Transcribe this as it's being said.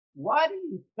why do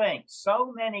you think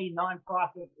so many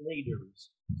nonprofit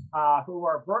leaders who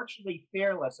are virtually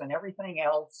fearless in everything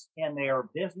else in their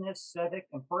business, civic,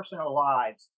 and personal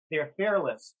lives, they're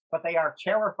fearless, but they are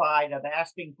terrified of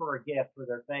asking for a gift for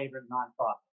their favorite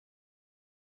nonprofit?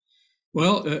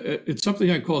 Well, it's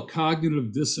something I call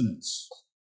cognitive dissonance,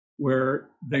 where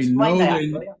they Explain know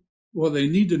that, will you? they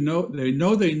need to know, they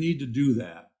know they need to do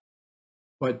that,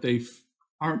 but they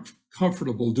aren't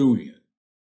comfortable doing it.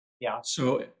 Yeah.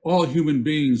 So all human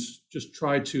beings just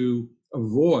try to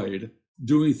avoid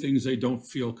doing things they don't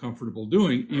feel comfortable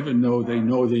doing, even though they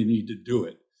know they need to do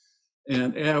it.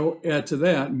 And add to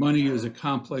that, money is a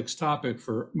complex topic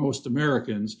for most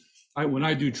Americans. When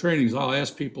I do trainings, I'll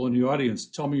ask people in the audience,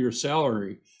 tell me your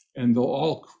salary, and they'll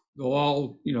all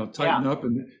tighten up,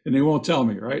 and they won't tell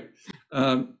me, right?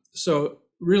 So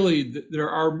really, there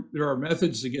are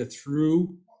methods to get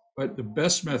through, but the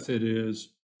best method is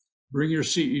bring your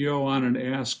CEO on and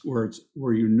ask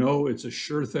where you know it's a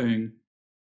sure thing.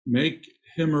 Make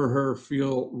him or her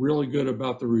feel really good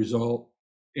about the result,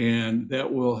 and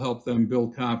that will help them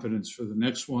build confidence for the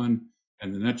next one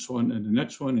and the next one and the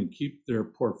next one, and keep their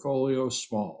portfolio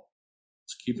small.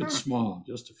 Let's keep it small,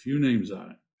 just a few names on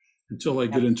it, until they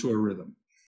get into a rhythm.